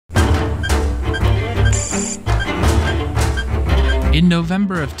In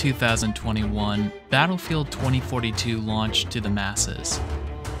November of 2021, Battlefield 2042 launched to the masses.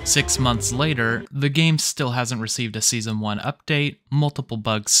 6 months later, the game still hasn't received a Season 1 update, multiple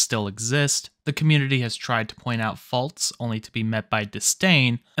bugs still exist, the community has tried to point out faults only to be met by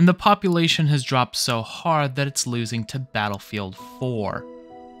disdain, and the population has dropped so hard that it's losing to Battlefield 4.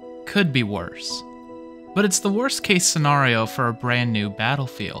 Could be worse. But it's the worst case scenario for a brand new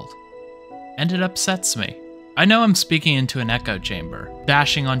Battlefield. And it upsets me. I know I'm speaking into an echo chamber.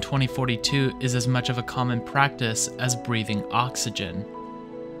 Bashing on 2042 is as much of a common practice as breathing oxygen.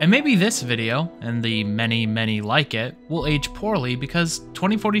 And maybe this video, and the many like it, will age poorly because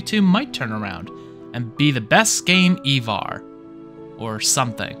 2042 might turn around and be the best game ever. Or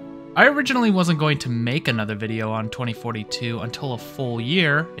something. I originally wasn't going to make another video on 2042 until a full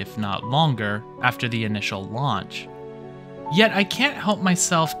year, if not longer, after the initial launch. Yet I can't help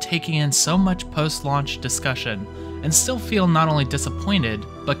myself taking in so much post-launch discussion and still feel not only disappointed,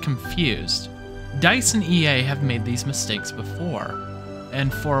 but confused. DICE and EA have made these mistakes before,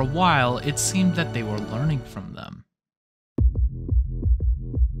 and for a while it seemed that they were learning from them.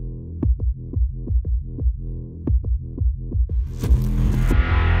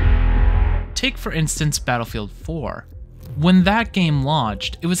 Take for instance Battlefield 4. When that game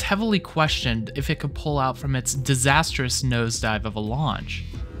launched, it was heavily questioned if it could pull out from its disastrous nosedive of a launch.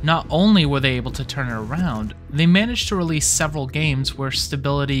 Not only were they able to turn it around, they managed to release several games where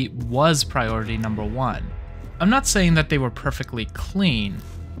stability was priority number one. I'm not saying that they were perfectly clean,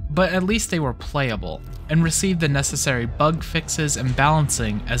 but at least they were playable, and received the necessary bug fixes and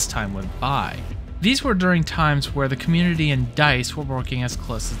balancing as time went by. These were during times where the community and DICE were working as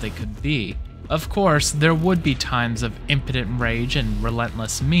close as they could be. Of course, there would be times of impotent rage and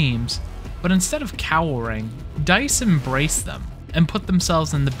relentless memes, but instead of cowering, DICE embraced them and put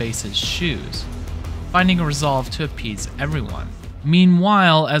themselves in the base's shoes, finding a resolve to appease everyone.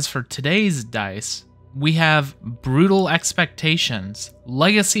 Meanwhile, as for today's DICE, we have brutal expectations,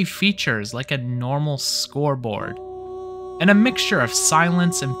 legacy features like a normal scoreboard, and a mixture of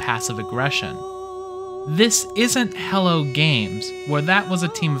silence and passive aggression. This isn't Hello Games, where that was a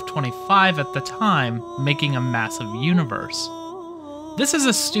team of 25 at the time making a massive universe. This is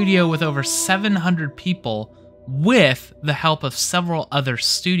a studio with over 700 people with the help of several other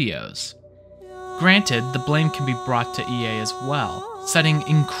studios. Granted, the blame can be brought to EA as well, setting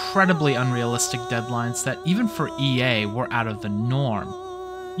incredibly unrealistic deadlines that even for EA were out of the norm.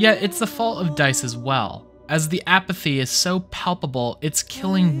 Yet it's the fault of DICE as well, as the apathy is so palpable it's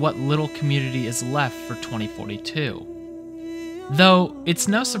killing what little community is left for 2042. Though, it's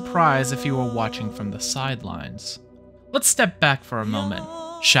no surprise if you were watching from the sidelines. Let's step back for a moment,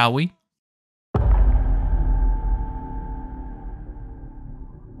 shall we?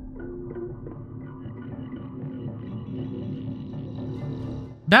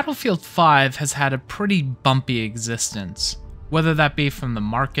 Battlefield 5 has had a pretty bumpy existence, whether that be from the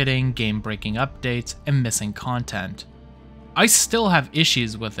marketing, game-breaking updates, and missing content. I still have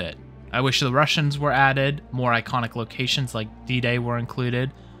issues with it. I wish the Russians were added, more iconic locations like D-Day were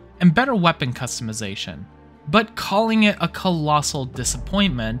included, and better weapon customization. But calling it a colossal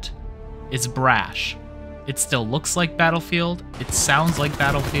disappointment is brash. It still looks like Battlefield, it sounds like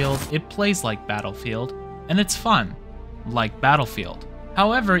Battlefield, it plays like Battlefield, and it's fun, like Battlefield.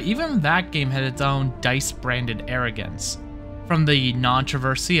 However, even that game had its own DICE-branded arrogance. From the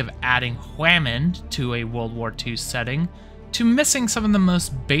controversy of adding Hammond to a World War II setting, to missing some of the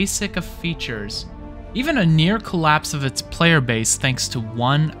most basic of features, even a near collapse of its player base thanks to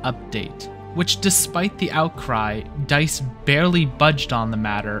one update, which despite the outcry, DICE barely budged on the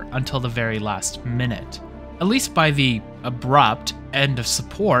matter until the very last minute. At least by the abrupt end of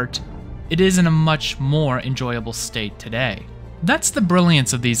support, it is in a much more enjoyable state today. That's the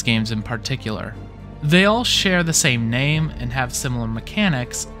brilliance of these games in particular. They all share the same name and have similar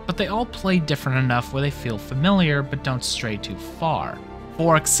mechanics, but they all play different enough where they feel familiar but don't stray too far.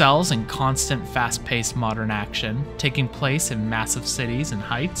 4 excels in constant fast-paced modern action, taking place in massive cities and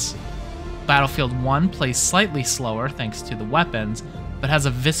heights. Battlefield 1 plays slightly slower thanks to the weapons, but has a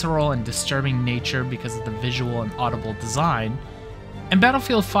visceral and disturbing nature because of the visual and audible design. And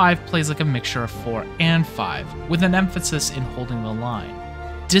Battlefield 5 plays like a mixture of 4 and 5, with an emphasis in holding the line.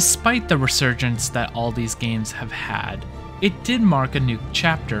 Despite the resurgence that all these games have had, it did mark a new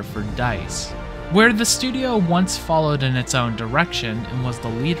chapter for DICE. Where the studio once followed in its own direction and was the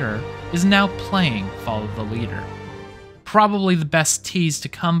leader, is now playing Follow the Leader. Probably the best tease to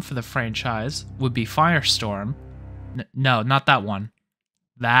come for the franchise would be Firestorm. No, not that one.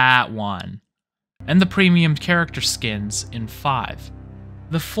 That one. And the premium character skins in 5.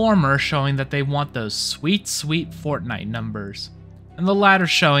 The former showing that they want those sweet, sweet Fortnite numbers, and the latter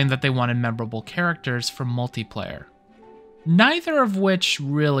showing that they wanted memorable characters for multiplayer. Neither of which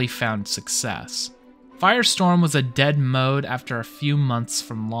really found success. Firestorm was a dead mode after a few months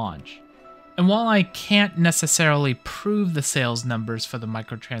from launch. And while I can't necessarily prove the sales numbers for the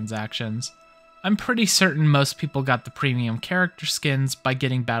microtransactions, I'm pretty certain most people got the premium character skins by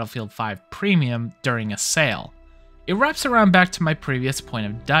getting Battlefield 5 Premium during a sale. It wraps around back to my previous point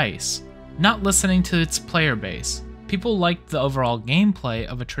of DICE, not listening to its player base. People liked the overall gameplay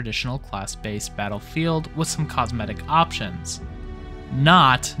of a traditional class-based Battlefield with some cosmetic options,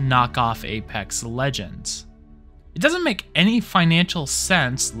 not knockoff Apex Legends. It doesn't make any financial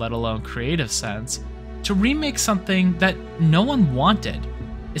sense, let alone creative sense, to remake something that no one wanted,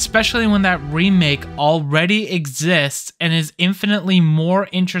 especially when that remake already exists and is infinitely more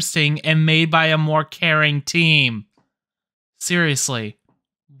interesting and made by a more caring team. Seriously,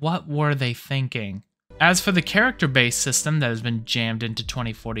 what were they thinking? As for the character-based system that has been jammed into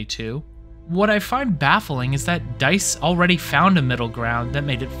 2042, what I find baffling is that DICE already found a middle ground that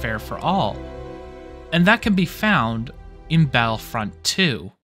made it fair for all. And that can be found in Battlefront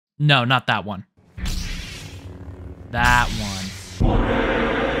 2. No, not that one. That one.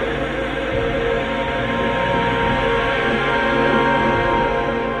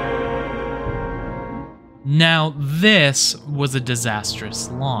 Now, this was a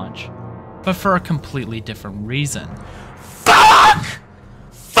disastrous launch, but for a completely different reason. Fuck!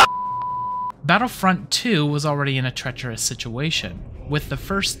 Battlefront 2 was already in a treacherous situation, with the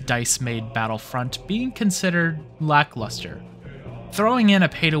first DICE-made Battlefront being considered lackluster. Throwing in a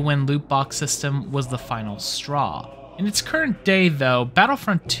pay-to-win loot box system was the final straw. In its current day, though,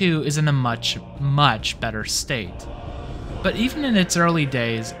 Battlefront 2 is in a much, much better state. But even in its early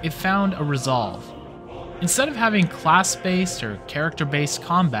days, it found a resolve. Instead of having class-based or character-based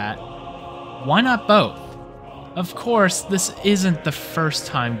combat, why not both? Of course, this isn't the first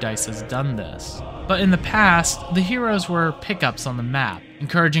time DICE has done this, but in the past, the heroes were pickups on the map,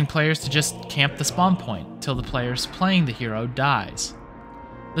 encouraging players to just camp the spawn point till the players playing the hero dies.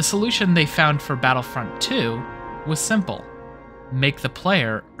 The solution they found for Battlefront 2 was simple: make the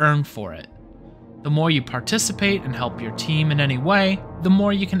player earn for it. The more you participate and help your team in any way, the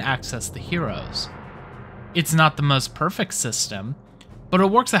more you can access the heroes. It's not the most perfect system, but it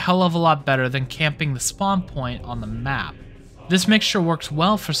works a hell of a lot better than camping the spawn point on the map. This mixture works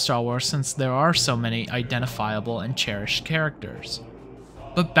well for Star Wars since there are so many identifiable and cherished characters.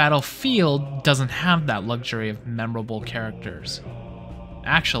 But Battlefield doesn't have that luxury of memorable characters.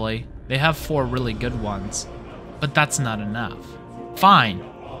 Actually, they have 4 really good ones, but that's not enough. Fine,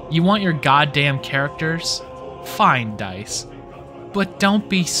 you want your goddamn characters? Fine, DICE. But don't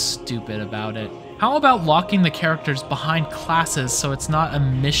be stupid about it. How about locking the characters behind classes so it's not a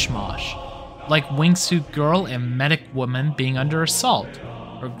mishmash, like Wingsuit Girl and Medic Woman being under Assault,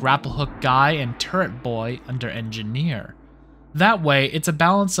 or Grapple Hook Guy and Turret Boy under Engineer. That way, it's a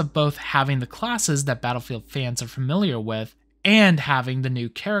balance of both having the classes that Battlefield fans are familiar with and having the new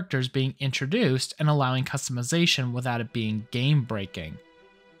characters being introduced and allowing customization without it being game-breaking.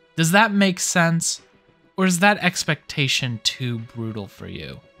 Does that make sense? Or is that expectation too brutal for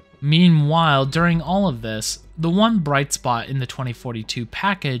you? Meanwhile, during all of this, the one bright spot in the 2042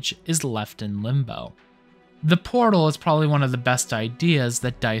 package is left in limbo. The Portal is probably one of the best ideas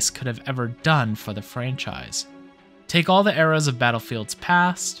that DICE could have ever done for the franchise. Take all the eras of Battlefield's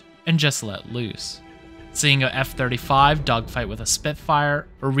past and just let loose. Seeing a F-35 dogfight with a Spitfire,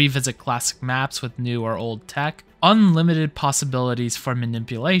 or revisit classic maps with new or old tech, unlimited possibilities for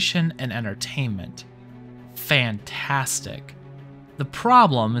manipulation and entertainment. Fantastic. The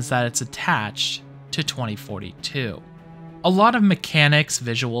problem is that it's attached to 2042. A lot of mechanics,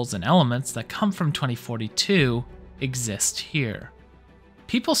 visuals, and elements that come from 2042 exist here.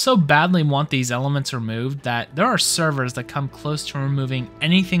 People so badly want these elements removed that there are servers that come close to removing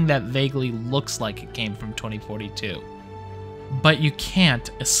anything that vaguely looks like it came from 2042. But you can't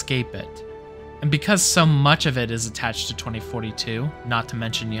escape it. And because so much of it is attached to 2042, not to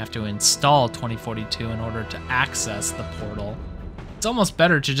mention you have to install 2042 in order to access the portal, it's almost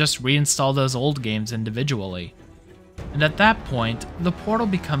better to just reinstall those old games individually. And at that point, the portal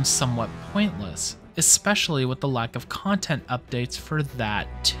becomes somewhat pointless, especially with the lack of content updates for that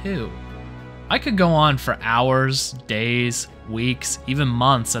too. I could go on for hours, days, weeks, even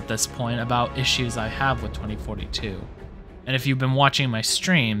months at this point about issues I have with 2042. And if you've been watching my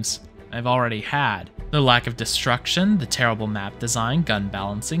streams, I've already had. The lack of destruction, the terrible map design, gun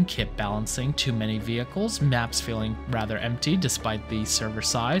balancing, kit balancing, too many vehicles, maps feeling rather empty despite the server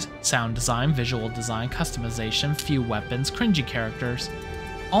size, sound design, visual design, customization, few weapons, cringy characters,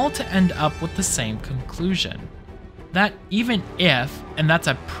 all to end up with the same conclusion. that even if, and that's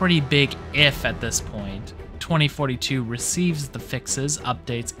a pretty big if at this point, 2042 receives the fixes,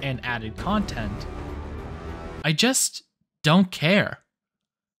 updates, and added content, I just don't care.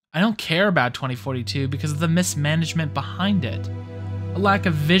 I don't care about 2042 because of the mismanagement behind it. A lack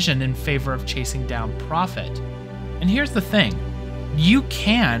of vision in favor of chasing down profit. And here's the thing, you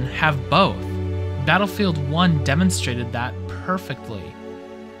can have both. Battlefield 1 demonstrated that perfectly.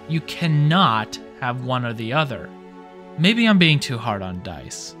 You cannot have one or the other. Maybe I'm being too hard on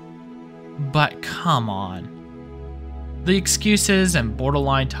DICE, but come on. The excuses and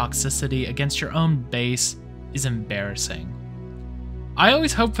borderline toxicity against your own base is embarrassing. I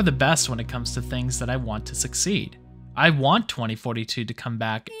always hope for the best when it comes to things that I want to succeed. I want 2042 to come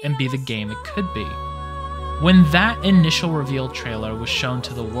back and be the game it could be. When that initial reveal trailer was shown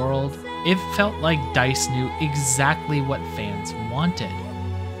to the world, it felt like DICE knew exactly what fans wanted.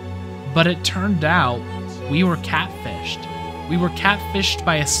 But it turned out we were catfished. We were catfished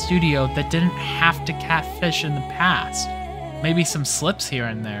by a studio that didn't have to catfish in the past. Maybe some slips here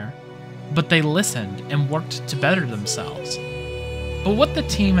and there, but they listened and worked to better themselves. But with the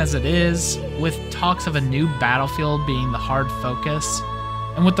team as it is, with talks of a new Battlefield being the hard focus,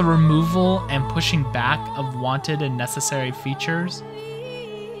 and with the removal and pushing back of wanted and necessary features,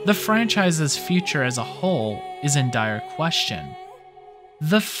 the franchise's future as a whole is in dire question.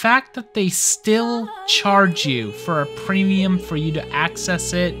 The fact that they still charge you for a premium for you to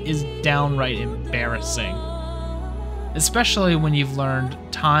access it is downright embarrassing. Especially when you've learned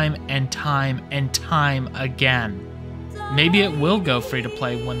time and time and time again. Maybe it will go free to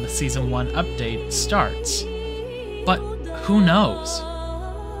play when the Season 1 update starts. But who knows?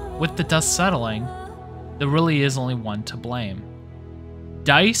 With the dust settling, there really is only one to blame.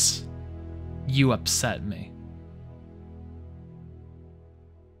 DICE, you upset me.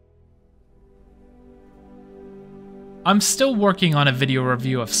 I'm still working on a video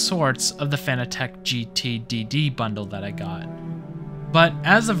review of sorts of the Fanatec GT/DD bundle that I got. But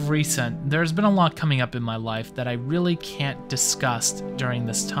as of recent, there's been a lot coming up in my life that I really can't discuss during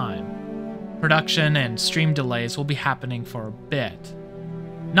this time. Production and stream delays will be happening for a bit.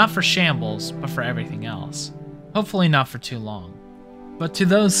 Not for Shambles, but for everything else. Hopefully not for too long. But to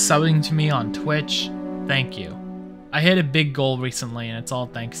those subbing to me on Twitch, thank you. I hit a big goal recently and it's all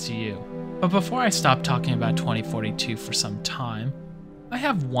thanks to you. But before I stop talking about 2042 for some time, I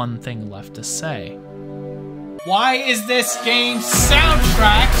have one thing left to say. Why is this game's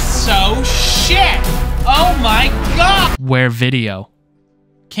soundtrack so shit? Oh my god! Where video?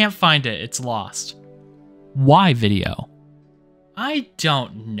 Can't find it, it's lost. Why video? I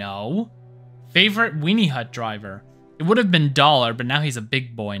don't know. Favorite Weenie Hut driver? It would have been Dollar, but now he's a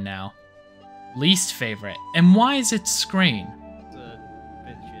big boy now. Least favorite? And why is it screen?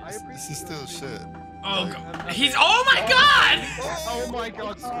 This is still shit. Oh, God. He's. Oh my god! Oh my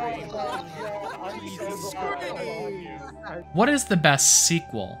god, screen. What is the best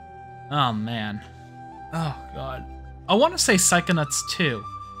sequel? Oh man. Oh god. I want to say Psychonauts 2.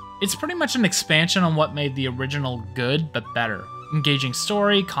 It's pretty much an expansion on what made the original good, but better. Engaging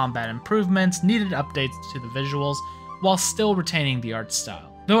story, combat improvements, needed updates to the visuals, while still retaining the art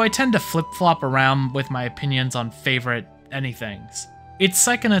style. Though I tend to flip-flop around with my opinions on favorite anythings. It's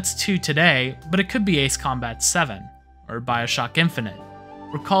Psychonauts 2 today, but it could be Ace Combat 7, or Bioshock Infinite,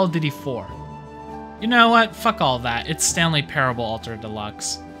 or Call of Duty 4. You know what? Fuck all that. It's Stanley Parable Ultra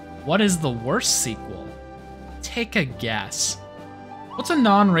Deluxe. What is the worst sequel? Take a guess. What's a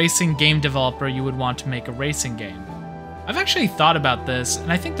non-racing game developer you would want to make a racing game? I've actually thought about this,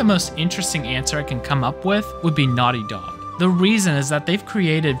 and I think the most interesting answer I can come up with would be Naughty Dog. The reason is that they've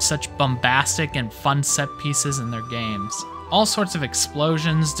created such bombastic and fun set pieces in their games. All sorts of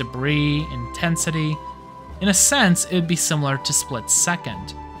explosions, debris, intensity. In a sense, it would be similar to Split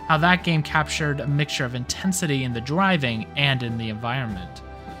Second, how that game captured a mixture of intensity in the driving and in the environment.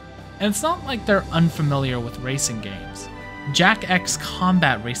 And it's not like they're unfamiliar with racing games. Jack X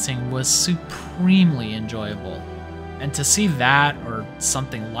Combat Racing was supremely enjoyable, and to see that or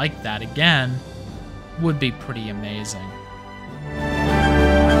something like that again would be pretty amazing.